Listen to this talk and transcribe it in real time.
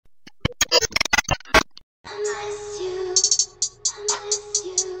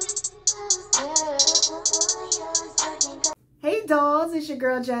dolls, it's your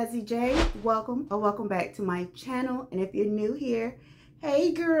girl Jazzy J. Welcome or welcome back to my channel. And if you're new here,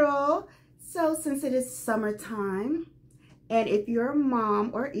 hey girl. So since it is summertime, and if you're a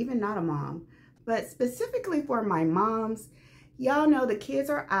mom or even not a mom, but specifically for my moms, y'all know the kids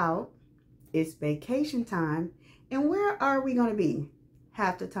are out, it's vacation time, and where are we gonna be?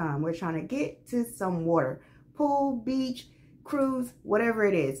 Half the time we're trying to get to some water, pool, beach, cruise, whatever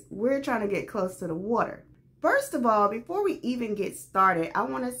it is. We're trying to get close to the water. First of all, before we even get started, I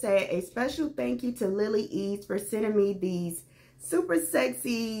want to say a special thank you to LilyEase for sending me these super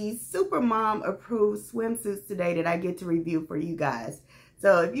sexy, super mom approved swimsuits today that I get to review for you guys.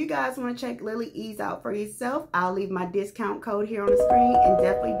 So if you guys want to check LilyEase out for yourself, I'll leave my discount code here on the screen and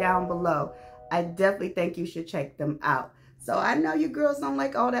definitely down below. I definitely think you should check them out. So I know you girls don't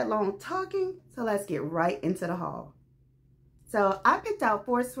like all that long talking, so let's get right into the haul. So I picked out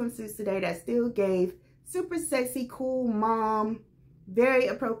 4 swimsuits today that still gave super sexy, cool mom, very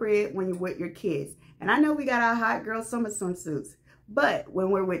appropriate when you're with your kids. And I know we got our hot girl summer swimsuits, but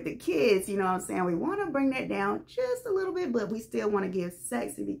when we're with the kids, you know what I'm saying, we want to bring that down just a little bit, but we still want to give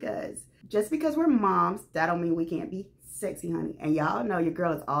sexy, because just because we're moms, that don't mean we can't be sexy, honey. And y'all know your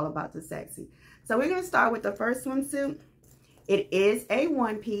girl is all about the sexy. So we're going to start with the first swimsuit. It is a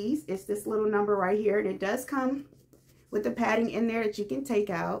one piece. It's this little number right here, and it does come with the padding in there that you can take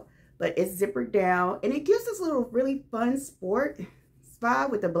out, but it's zippered down, and it gives this little really fun sport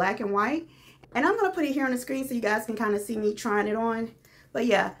vibe with the black and white. And I'm gonna put it here on the screen so you guys can kind of see me trying it on. But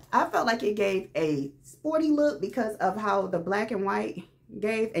yeah, I felt like it gave a sporty look because of how the black and white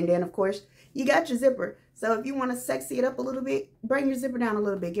gave. And then of course you got your zipper, so if you want to sexy it up a little bit, bring your zipper down a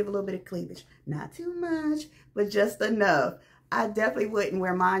little bit, give a little bit of cleavage, not too much, but just enough. I definitely wouldn't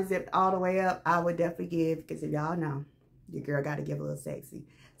wear mine zipped all the way up. I would definitely give, because if y'all know, your girl got to give a little sexy.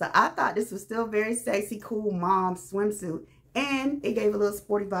 So I thought this was still very sexy, cool mom swimsuit, and it gave a little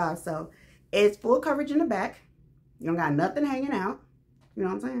sporty vibe. So it's full coverage in the back. You don't got nothing hanging out. You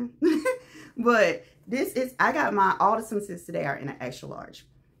know what I'm saying? But this is, I got all the swimsuits today are in an extra large.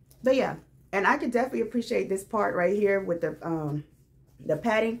 But yeah, and I could definitely appreciate this part right here with the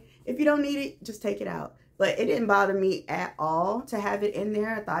padding. If you don't need it, just take it out. But it didn't bother me at all to have it in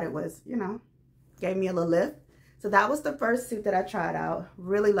there. I thought it was, you know, gave me a little lift. So that was the first suit that I tried out.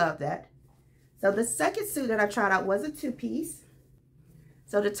 Really loved that. So the second suit that I tried out was a 2-piece.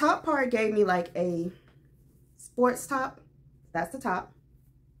 So the top part gave me like a sports top. That's the top.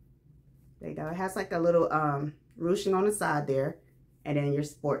 There you go. It has like a little ruching on the side there, and then your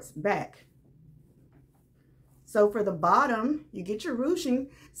sports back. So for the bottom, you get your ruching.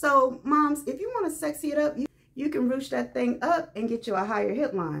 So moms, if you want to sexy it up, you can ruch that thing up and get you a higher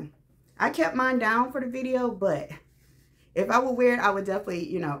hip line. I kept mine down for the video, but if I would wear it, I would definitely,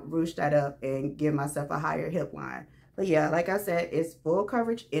 you know, ruche that up and give myself a higher hip line. But yeah, like I said, it's full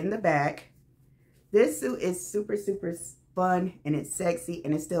coverage in the back. This suit is super, super fun, and it's sexy,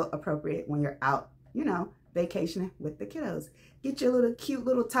 and it's still appropriate when you're out, you know, vacationing with the kiddos. Get your little cute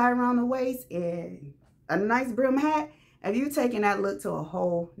little tie around the waist and a nice brim hat, and you taking that look to a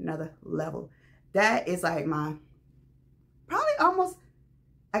whole nother level. That is like my, probably almost,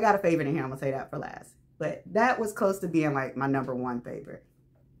 I got a favorite in here. I'm going to say that for last. But that was close to being like my #1 favorite.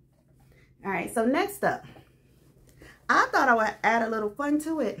 All right, so next up, I thought I would add a little fun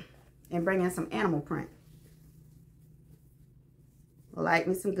to it and bring in some animal print. Like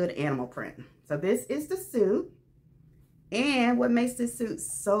me some good animal print. So this is the suit. And what makes this suit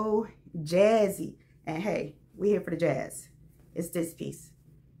so jazzy, and hey, we here for the jazz, it's this piece.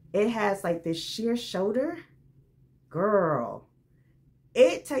 It has like this sheer shoulder. Girl.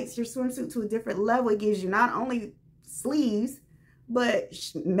 It takes your swimsuit to a different level. It gives you not only sleeves, but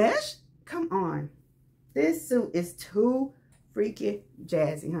mesh. Come on. This suit is too freaking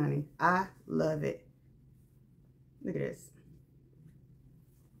jazzy, honey. I love it. Look at this.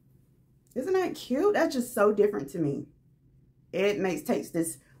 Isn't that cute? That's just so different to me. It takes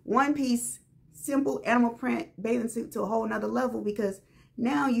this one-piece, simple animal print bathing suit to a whole nother level, because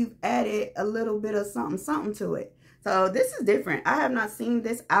now you've added a little bit of something to it. So this is different. I have not seen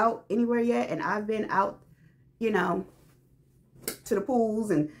this out anywhere yet, and I've been out, you know, to the pools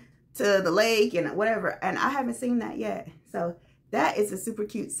and to the lake and whatever, and I haven't seen that yet. So that is a super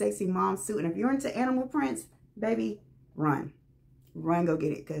cute, sexy mom suit. And if you're into animal prints, baby, run. Run, go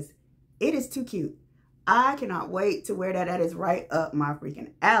get it, because it is too cute. I cannot wait to wear that. That is right up my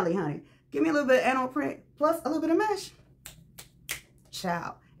freaking alley, honey. Give me a little bit of animal print plus a little bit of mesh.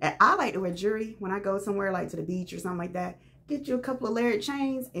 Ciao. And I like to wear jewelry when I go somewhere like to the beach or something like that. Get you a couple of layered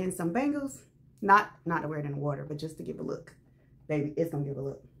chains and some bangles. Not to wear it in the water, but just to give a look. Baby, it's going to give a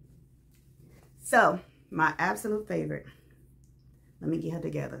look. So, my absolute favorite. Let me get her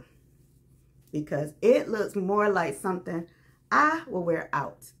together, because it looks more like something I will wear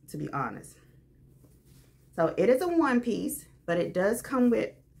out, to be honest. So it is a one piece, but it does come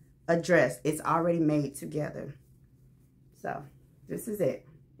with a dress. It's already made together. So this is it.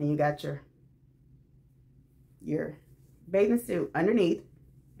 And you got your bathing suit underneath.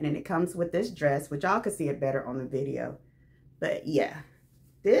 And then it comes with this dress, which y'all can see it better on the video. But yeah,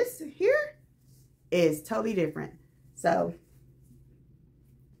 this here is totally different. So,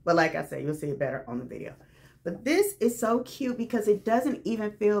 but like I said, you'll see it better on the video. But this is so cute because it doesn't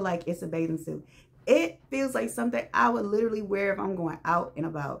even feel like it's a bathing suit. It feels like something I would literally wear if I'm going out and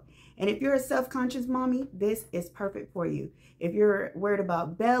about. And if you're a self-conscious mommy, this is perfect for you. If you're worried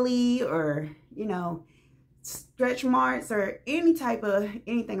about belly or, you know, stretch marks or any type of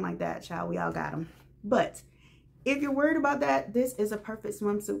anything like that, child, we all got them. But if you're worried about that, this is a perfect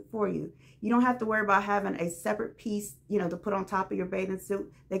swimsuit for you. You don't have to worry about having a separate piece, you know, to put on top of your bathing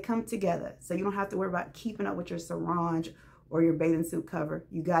suit. They come together. So you don't have to worry about keeping up with your sarong or your bathing suit cover.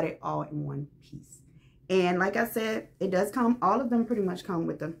 You got it all in one piece. And like I said, it does come, all of them pretty much come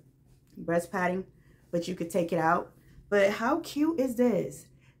with the breast padding, but you could take it out. But how cute is this?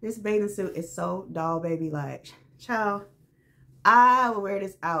 This bathing suit is so doll baby like. Child, I will wear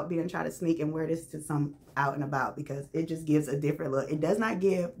this out, be and try to sneak and wear this to some out and about, because it just gives a different look. It does not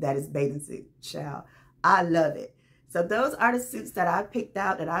give that it's bathing suit, child. I love it. So those are the suits that I picked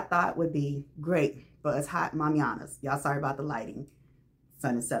out that I thought would be great for us hot mamianas. Y'all sorry about the lighting.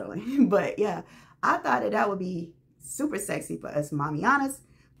 Sun is settling. But yeah, I thought that would be super sexy for us mamianas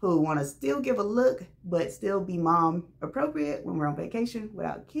who want to still give a look, but still be mom appropriate when we're on vacation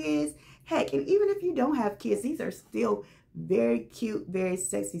without kids. Heck, and even if you don't have kids, these are still very cute, very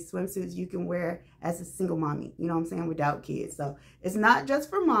sexy swimsuits you can wear as a single mommy, you know what I'm saying, without kids. So it's not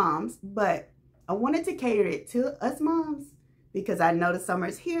just for moms, but I wanted to cater it to us moms because I know the summer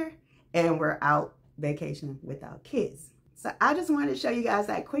is here and we're out vacationing without kids. So I just wanted to show you guys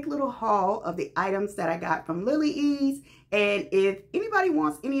that quick little haul of the items that I got from LilyEase. And if anybody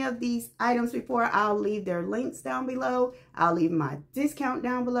wants any of these items before, I'll leave their links down below. I'll leave my discount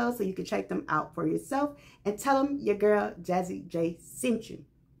down below so you can check them out for yourself and tell them your girl Jazzy J sent you.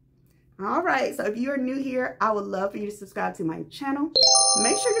 All right, so if you're new here, I would love for you to subscribe to my channel.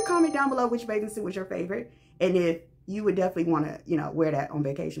 Make sure you comment down below which bathing suit was your favorite. And if you would definitely want to, you know, wear that on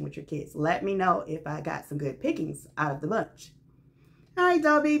vacation with your kids, let me know if I got some good pickings out of the bunch. All right,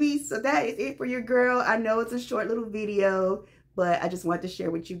 doll babies, so that is it for your girl. I know it's a short little video, but I just want to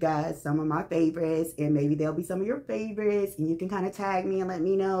share with you guys some of my favorites, and maybe there'll be some of your favorites, and you can kind of tag me and let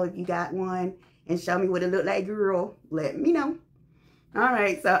me know if you got one and show me what it looked like, girl. Let me know. All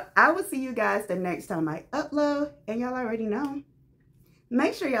right, so I will see you guys the next time I upload, and y'all already know.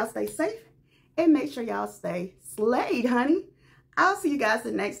 Make sure y'all stay safe, and make sure y'all stay slayed, honey. I'll see you guys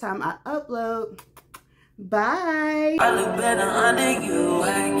the next time I upload. Bye. I look better under